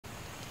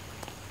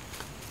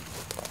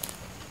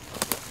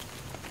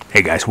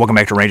Hey guys, welcome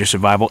back to Ranger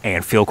Survival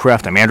and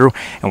Fieldcraft. I'm Andrew,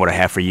 and what I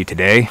have for you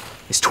today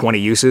is 20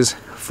 uses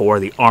for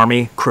the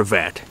Army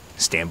Cravat.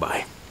 Stand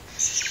by.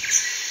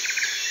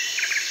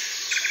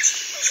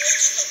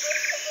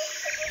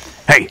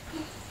 Hey,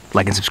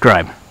 like and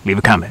subscribe. Leave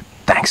a comment.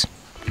 Thanks.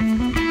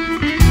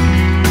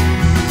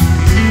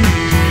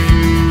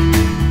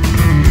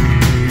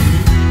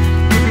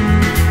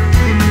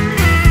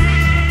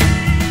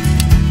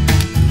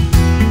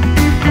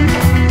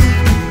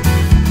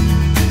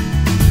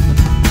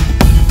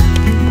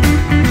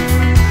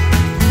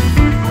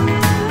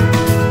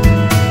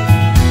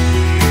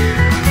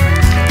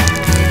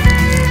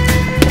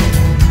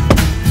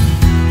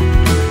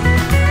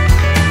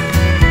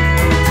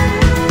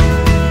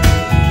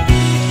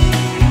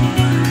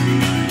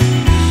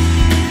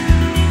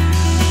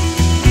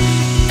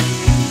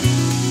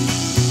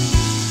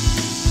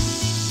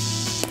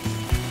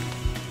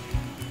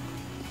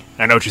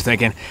 I know what you're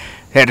thinking.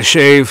 Had to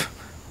shave.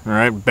 All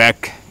right,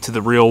 back to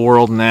the real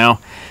world now.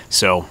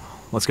 So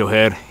let's go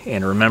ahead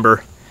and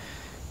remember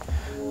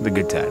the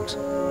good times.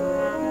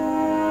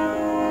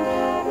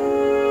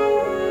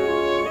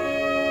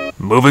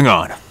 Moving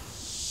on.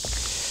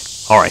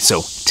 All right,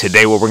 so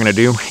today what we're going to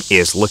do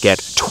is look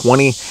at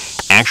 20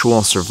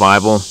 actual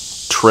survival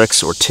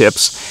tricks or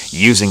tips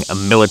using a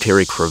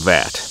military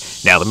cravat.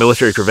 Now, the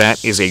military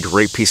cravat is a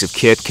great piece of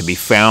kit, can be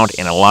found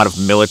in a lot of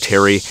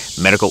military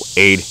medical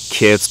aid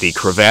kits. The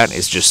cravat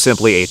is just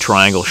simply a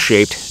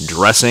triangle-shaped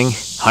dressing,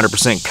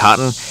 100%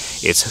 cotton.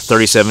 It's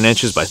 37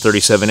 inches by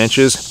 37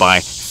 inches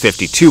by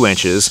 52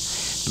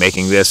 inches,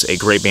 making this a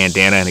great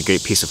bandana and a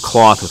great piece of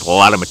cloth with a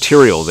lot of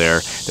material there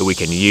that we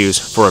can use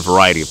for a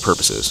variety of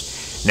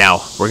purposes.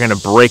 Now, we're going to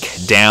break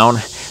down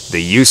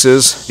the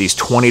uses, these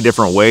 20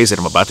 different ways that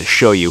I'm about to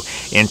show you,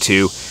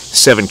 into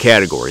 7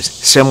 categories,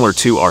 similar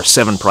to our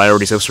 7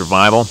 priorities of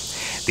survival.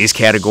 These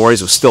categories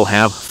will still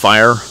have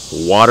fire,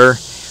 water,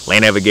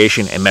 land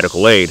navigation, and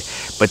medical aid,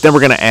 but then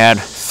we're going to add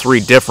 3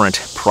 different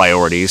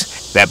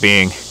priorities, that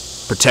being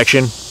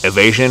protection,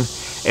 evasion,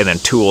 and then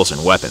tools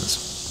and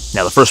weapons.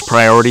 Now, the first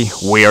priority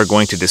we are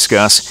going to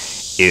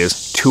discuss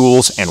is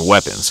tools and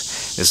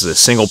weapons. This is a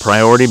single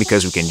priority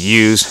because we can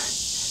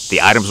use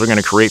the items we're going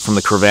to create from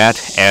the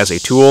cravat as a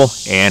tool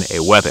and a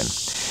weapon.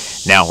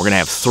 Now, we're going to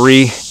have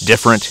 3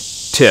 different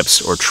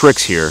tips or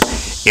tricks here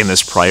in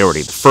this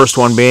priority. The first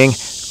one being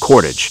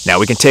cordage. Now,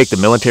 we can take the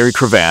military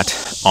cravat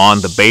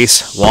on the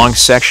base long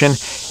section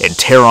and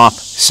tear off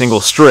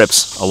single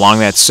strips along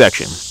that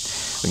section.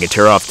 We can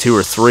tear off 2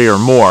 or 3 or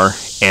more,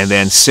 and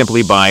then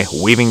simply by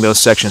weaving those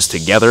sections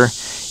together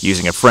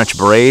using a French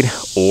braid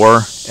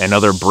or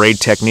another braid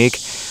technique,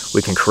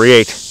 we can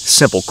create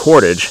simple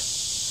cordage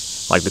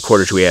like the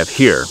cordage we have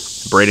here.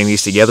 Braiding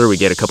these together, we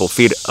get a couple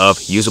feet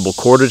of usable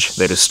cordage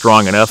that is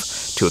strong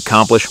enough to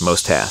accomplish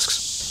most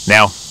tasks.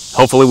 Now,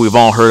 hopefully we've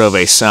all heard of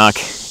a sock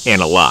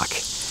and a lock,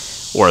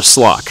 or a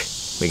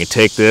slock. We can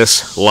take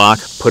this lock,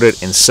 put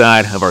it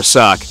inside of our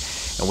sock,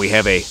 and we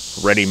have a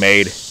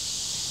ready-made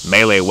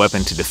melee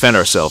weapon to defend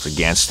ourselves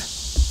against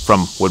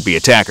from would-be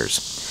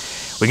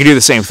attackers. We can do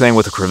the same thing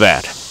with the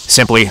cravat.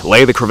 Simply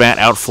lay the cravat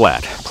out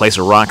flat, place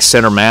a rock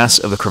center mass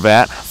of the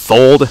cravat,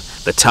 fold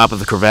the top of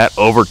the cravat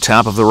over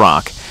top of the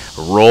rock,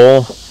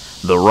 roll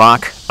the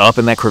rock up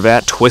in that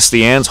cravat, twist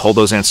the ends, hold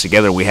those ends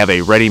together. We have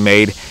a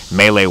ready-made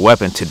melee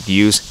weapon to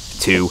use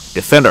to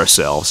defend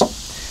ourselves.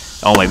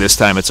 Only this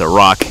time it's a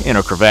rock in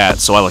a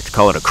cravat, so I like to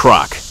call it a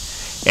crock.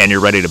 And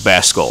you're ready to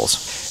bash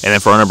skulls. And then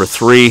for our number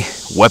 3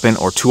 weapon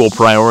or tool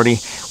priority,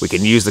 we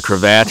can use the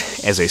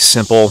cravat as a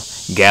simple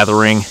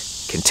gathering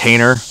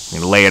container. We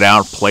can lay it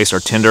out, place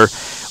our tinder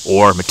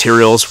or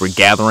materials we're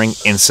gathering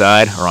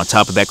inside or on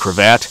top of that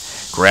cravat,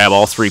 grab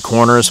all 3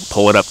 corners,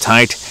 pull it up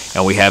tight,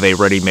 and we have a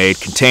ready-made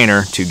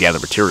container to gather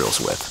materials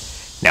with.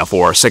 Now,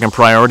 for our second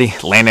priority,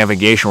 land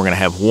navigation, we're going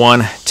to have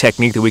one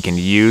technique that we can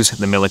use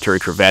the military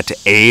cravat to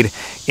aid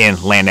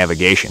in land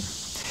navigation.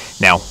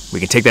 Now, we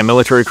can take that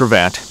military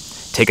cravat,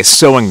 take a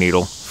sewing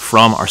needle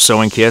from our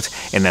sewing kit,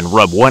 and then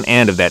rub one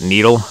end of that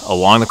needle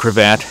along the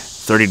cravat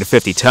 30 to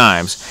 50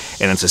 times,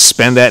 and then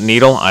suspend that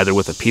needle either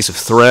with a piece of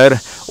thread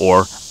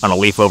or on a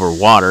leaf over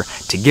water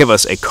to give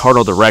us a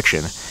cardinal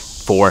direction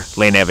for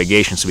land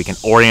navigation so we can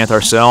orient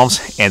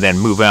ourselves and then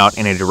move out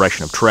in a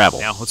direction of travel.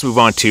 Now, let's move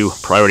on to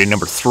priority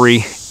number 3,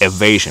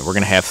 evasion. We're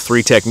going to have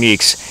 3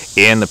 techniques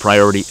in the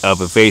priority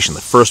of evasion. The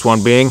first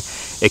one being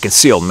a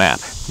concealed map.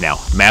 Now,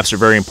 maps are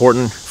very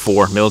important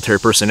for military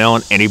personnel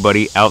and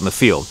anybody out in the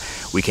field.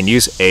 We can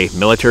use a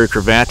military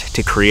cravat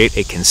to create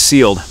a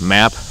concealed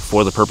map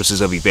for the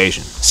purposes of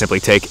evasion. Simply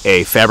take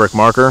a fabric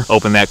marker,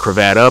 open that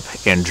cravat up,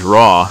 and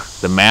draw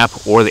the map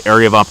or the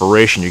area of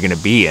operation you're going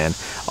to be in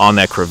on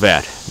that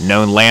cravat.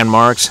 Known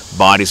landmarks,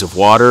 bodies of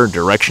water,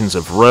 directions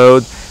of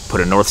road,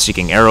 put a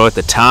north-seeking arrow at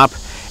the top,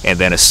 and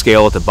then a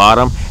scale at the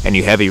bottom, and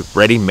you have a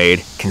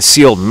ready-made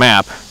concealed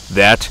map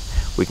that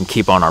we can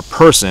keep on our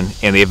person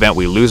in the event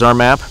we lose our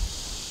map.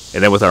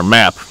 And then with our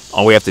map,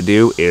 all we have to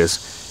do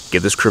is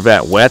get this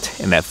cravat wet,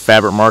 and that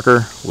fabric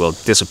marker will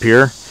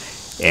disappear,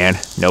 and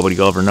nobody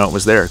will ever know it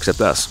was there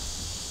except us.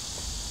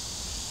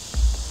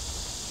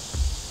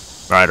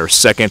 All right, our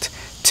second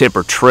tip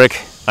or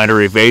trick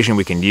under evasion,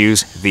 we can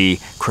use the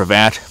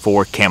cravat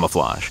for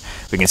camouflage.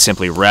 We can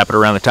simply wrap it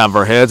around the top of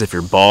our heads. If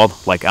you're bald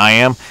like I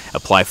am,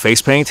 apply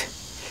face paint,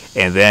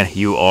 and then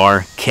you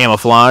are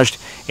camouflaged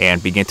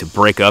and begin to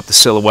break up the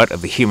silhouette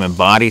of the human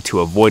body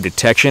to avoid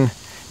detection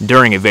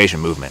during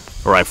evasion movement.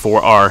 All right,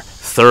 for our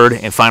third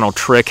and final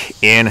trick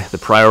in the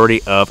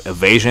priority of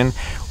evasion,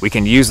 we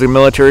can use the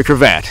military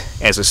cravat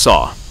as a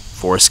saw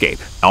for escape.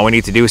 All we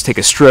need to do is take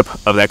a strip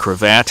of that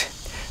cravat,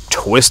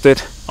 twist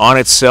it on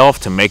itself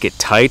to make it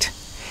tight,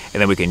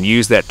 and then we can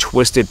use that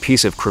twisted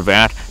piece of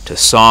cravat to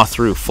saw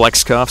through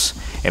flex cuffs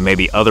and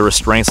maybe other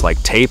restraints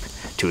like tape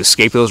to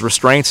escape those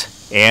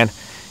restraints and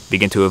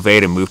begin to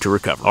evade and move to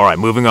recover. All right,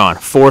 moving on.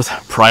 Fourth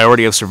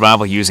priority of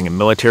survival using a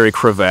military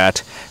cravat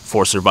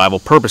for survival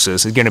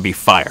purposes is going to be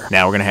fire.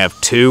 Now we're going to have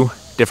two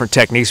different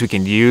techniques we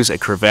can use a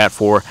cravat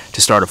for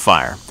to start a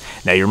fire.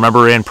 Now you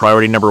remember in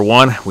priority number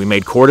one, we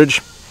made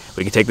cordage.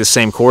 We can take this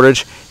same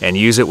cordage and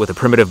use it with a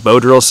primitive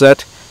bow drill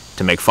set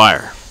to make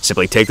fire.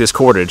 Simply take this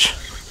cordage,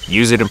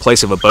 use it in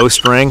place of a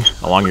bowstring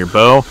along your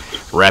bow,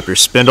 wrap your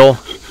spindle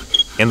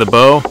in the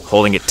bow,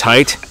 holding it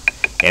tight,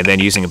 and then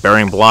using a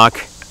bearing block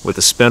with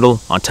the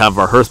spindle on top of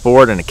our hearth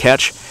board and a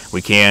catch,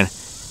 we can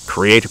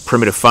create a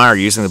primitive fire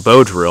using the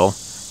bow drill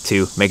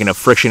to make enough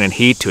friction and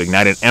heat to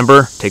ignite an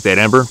ember. Take that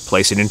ember,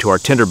 place it into our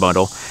tinder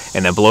bundle,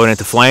 and then blow it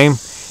into flame,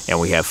 and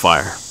we have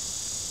fire.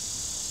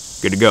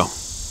 Good to go.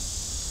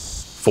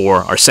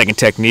 For our second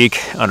technique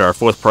under our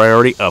fourth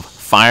priority of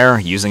fire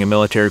using a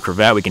military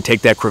cravat, we can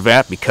take that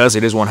cravat, because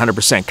it is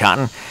 100%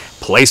 cotton,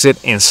 place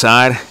it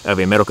inside of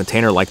a metal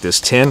container like this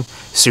tin,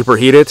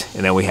 superheat it,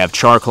 and then we have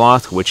char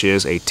cloth, which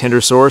is a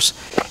tinder source.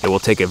 It will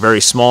take a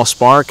very small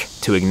spark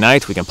to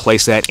ignite. We can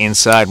place that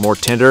inside more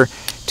tinder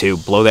to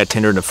blow that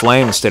tinder into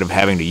flame instead of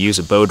having to use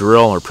a bow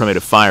drill or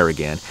primitive fire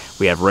again.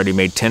 We have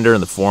ready-made tinder in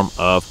the form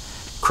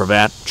of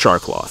cravat char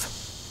cloth.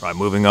 All right,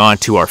 moving on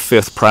to our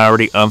fifth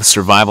priority of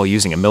survival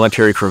using a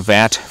military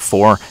cravat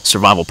for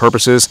survival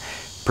purposes,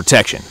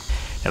 protection.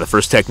 Now the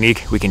first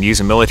technique we can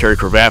use a military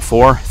cravat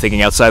for,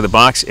 thinking outside the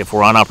box, if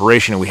we're on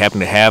operation and we happen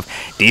to have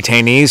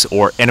detainees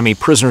or enemy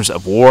prisoners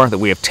of war that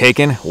we have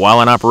taken while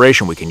in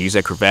operation, we can use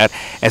that cravat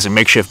as a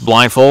makeshift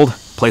blindfold,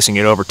 placing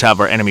it over top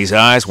of our enemy's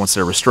eyes once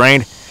they're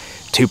restrained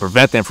to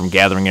prevent them from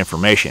gathering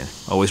information.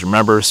 Always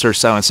remember, search,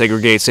 silence,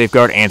 segregate,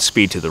 safeguard, and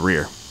speed to the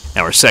rear.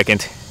 Now our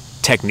second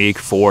technique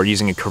for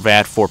using a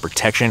cravat for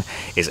protection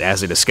is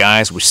as a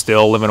disguise. We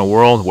still live in a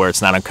world where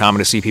it's not uncommon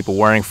to see people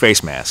wearing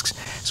face masks.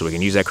 So we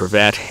can use that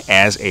cravat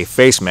as a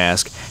face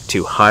mask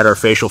to hide our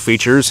facial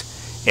features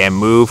and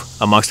move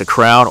amongst a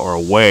crowd or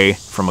away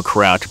from a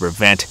crowd to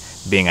prevent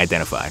being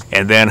identified.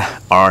 And then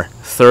our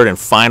third and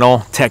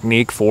final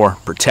technique for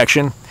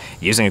protection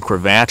using a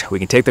cravat, we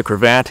can take the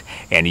cravat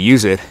and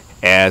use it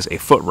as a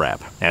foot wrap.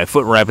 Now a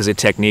foot wrap is a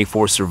technique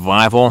for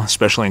survival,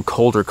 especially in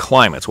colder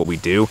climates. What we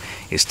do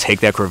is take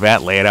that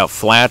cravat, lay it out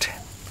flat,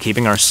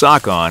 keeping our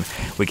sock on.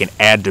 We can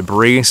add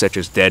debris such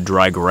as dead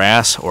dry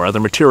grass or other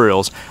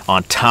materials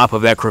on top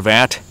of that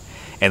cravat,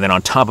 and then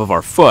on top of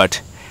our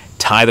foot,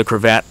 tie the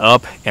cravat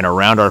up and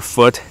around our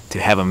foot to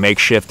have a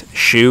makeshift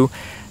shoe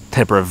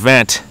to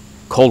prevent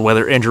cold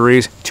weather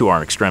injuries to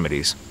our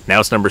extremities. Now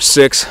it's number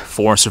 6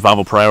 for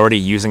survival priority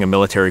using a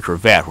military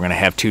cravat. We're going to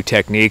have two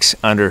techniques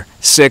under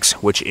 6,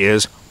 which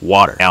is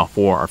water. Now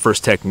for our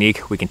first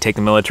technique, we can take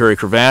the military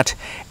cravat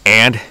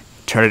and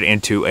turn it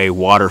into a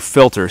water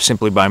filter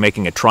simply by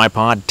making a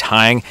tripod,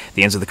 tying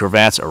the ends of the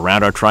cravats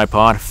around our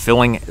tripod,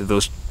 filling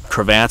those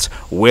cravats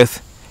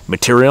with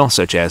material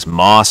such as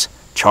moss,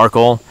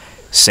 charcoal,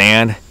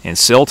 sand, and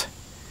silt.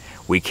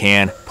 We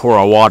can pour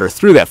our water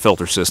through that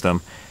filter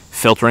system,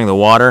 filtering the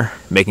water,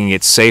 making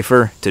it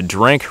safer to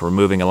drink,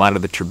 removing a lot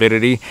of the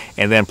turbidity,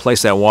 and then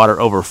place that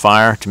water over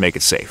fire to make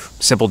it safe.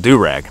 Simple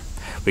do-rag.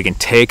 We can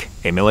take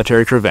a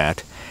military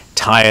cravat,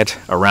 tie it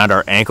around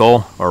our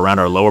ankle or around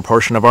our lower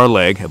portion of our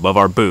leg, above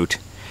our boot,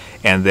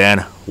 and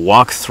then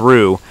walk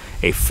through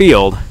a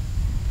field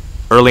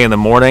early in the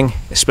morning,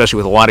 especially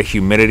with a lot of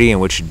humidity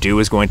in which dew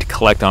is going to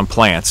collect on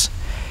plants.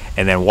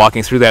 And then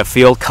walking through that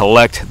field,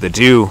 collect the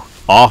dew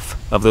off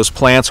of those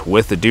plants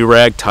with the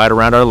do-rag tied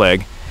around our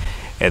leg.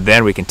 And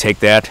then we can take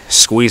that,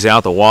 squeeze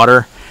out the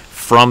water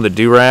from the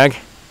do-rag,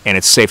 and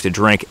it's safe to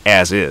drink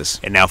as is.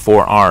 And now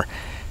for our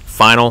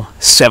final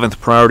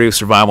 7th priority of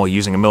survival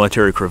using a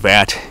military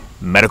cravat,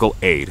 medical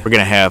aid. We're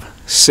going to have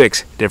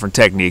 6 different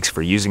techniques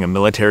for using a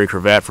military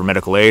cravat for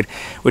medical aid,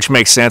 which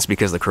makes sense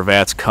because the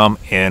cravats come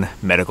in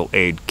medical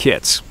aid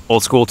kits.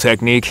 Old school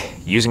technique,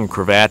 using a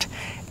cravat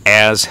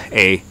as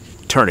a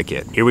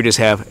tourniquet. Here we just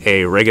have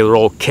a regular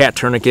old cat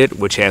tourniquet,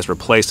 which has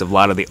replaced a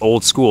lot of the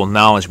old school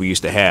knowledge we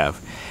used to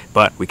have.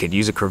 But we could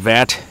use a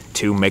cravat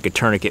to make a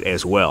tourniquet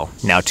as well.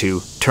 Now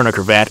to turn a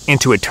cravat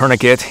into a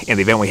tourniquet, in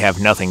the event we have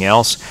nothing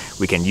else,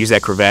 we can use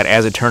that cravat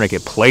as a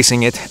tourniquet,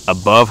 placing it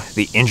above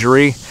the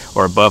injury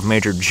or above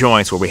major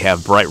joints where we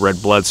have bright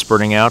red blood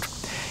spurting out.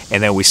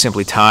 And then we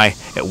simply tie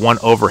at one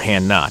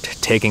overhand knot.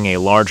 Taking a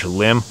large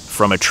limb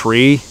from a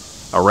tree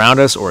around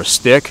us or a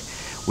stick,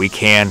 we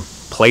can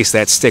place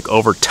that stick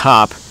over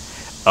top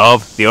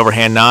of the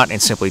overhand knot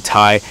and simply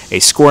tie a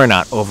square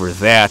knot over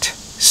that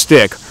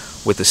stick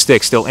with the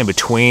stick still in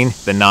between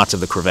the knots of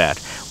the cravat.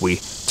 We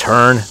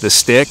turn the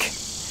stick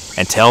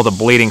until the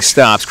bleeding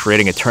stops,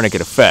 creating a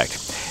tourniquet effect.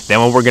 Then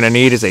what we're going to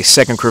need is a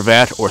second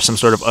cravat or some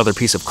sort of other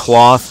piece of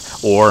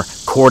cloth or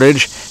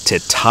cordage to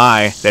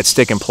tie that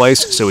stick in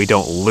place so we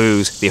don't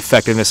lose the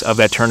effectiveness of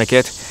that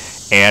tourniquet.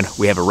 And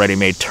we have a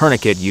ready-made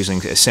tourniquet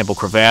using a simple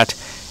cravat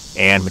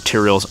and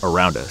materials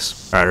around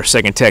us. All right, our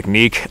second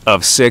technique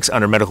of 6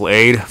 under medical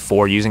aid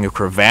for using a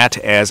cravat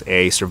as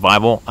a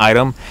survival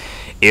item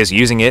is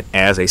using it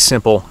as a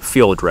simple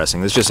field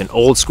dressing. This is just an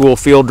old school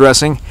field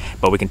dressing,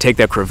 but we can take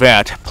that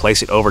cravat,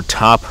 place it over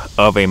top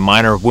of a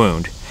minor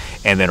wound,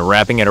 and then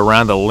wrapping it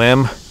around the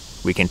limb,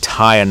 we can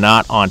tie a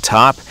knot on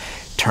top,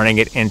 turning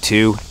it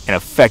into an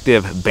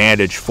effective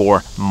bandage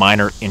for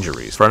minor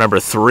injuries. For our number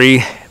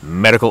 3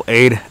 medical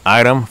aid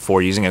item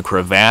for using a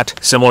cravat,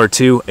 similar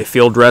to a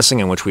field dressing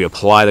in which we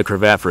apply the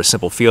cravat for a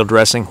simple field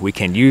dressing, we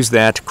can use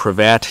that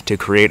cravat to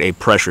create a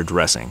pressure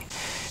dressing.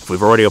 If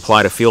we've already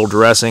applied a field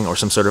dressing or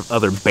some sort of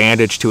other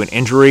bandage to an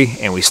injury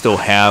and we still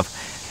have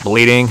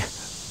bleeding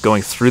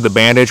going through the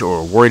bandage,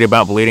 or we're worried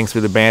about bleeding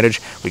through the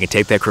bandage, we can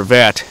take that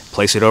cravat,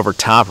 place it over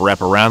top,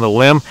 wrap around the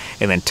limb,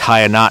 and then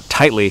tie a knot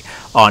tightly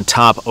on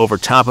top, over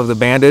top of the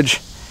bandage,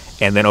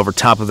 and then over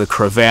top of the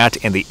cravat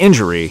and the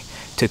injury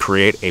to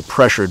create a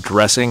pressure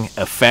dressing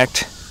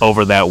effect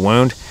over that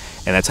wound.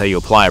 And that's how you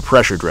apply a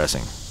pressure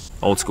dressing.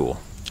 Old school.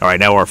 All right,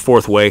 now our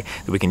 4th way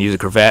that we can use a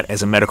cravat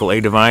as a medical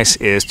aid device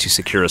is to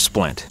secure a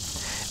splint.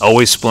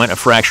 Always splint a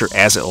fracture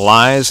as it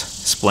lies,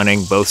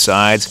 splinting both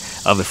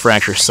sides of the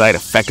fracture site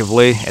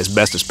effectively as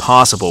best as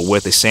possible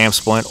with a SAM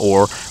splint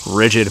or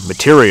rigid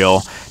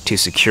material to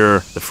secure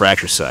the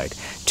fracture site.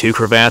 2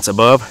 cravats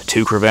above,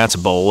 2 cravats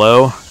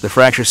below the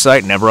fracture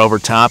site, never over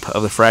top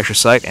of the fracture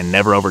site and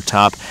never over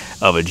top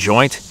of a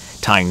joint,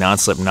 tying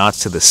non-slip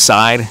knots to the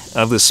side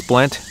of the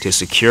splint to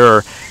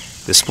secure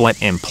the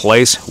splint in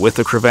place with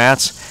the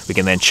cravats. We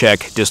can then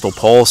check distal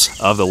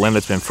pulse of the limb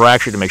that's been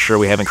fractured to make sure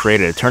we haven't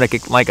created a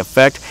tourniquet-like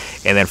effect.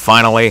 And then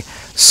finally,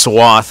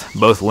 swath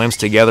both limbs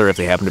together if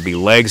they happen to be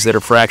legs that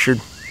are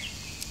fractured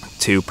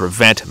to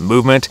prevent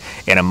movement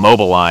and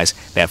immobilize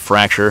that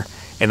fracture.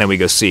 And then we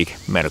go seek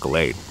medical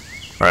aid.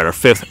 All right, our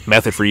 5th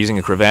method for using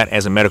a cravat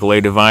as a medical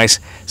aid device,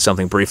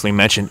 something briefly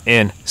mentioned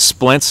in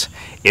splints,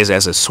 is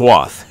as a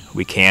swath.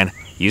 We can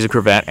use a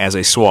cravat as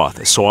a swath.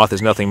 A swath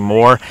is nothing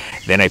more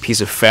than a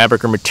piece of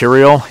fabric or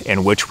material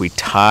in which we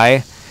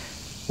tie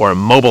or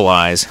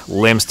immobilize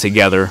limbs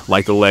together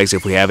like the legs.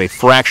 If we have a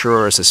fracture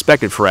or a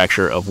suspected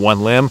fracture of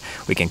one limb,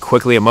 we can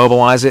quickly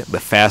immobilize it the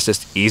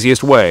fastest,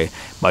 easiest way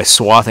by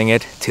swathing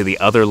it to the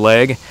other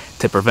leg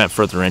to prevent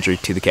further injury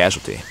to the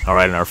casualty. All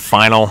right, and our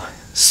final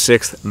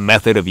 6th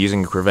method of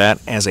using a cravat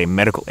as a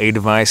medical aid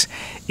device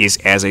is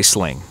as a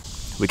sling.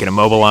 We can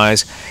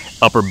immobilize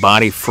upper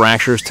body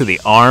fractures to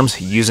the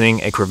arms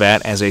using a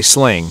cravat as a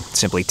sling.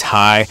 Simply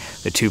tie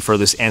the 2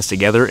 furthest ends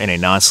together in a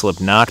non-slip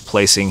knot,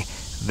 placing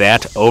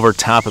that over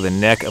top of the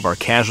neck of our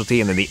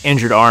casualty and then the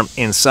injured arm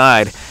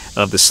inside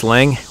of the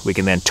sling. We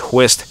can then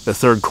twist the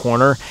 3rd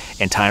corner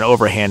and tie an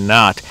overhand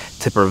knot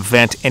to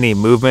prevent any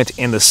movement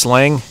in the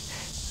sling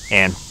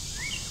and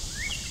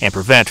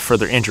prevent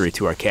further injury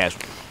to our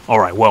casualty.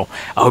 Alright, well,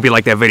 I hope you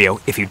liked that video.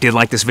 If you did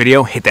like this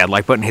video, hit that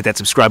like button, hit that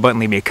subscribe button,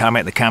 leave me a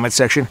comment in the comment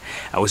section.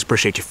 I always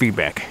appreciate your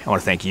feedback. I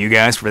want to thank you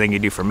guys for everything you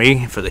do for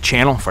me, for the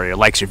channel, for your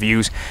likes, your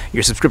views,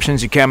 your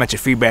subscriptions, your comments, your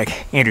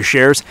feedback, and your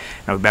shares.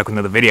 And I'll be back with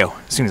another video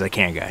as soon as I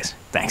can, guys.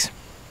 Thanks.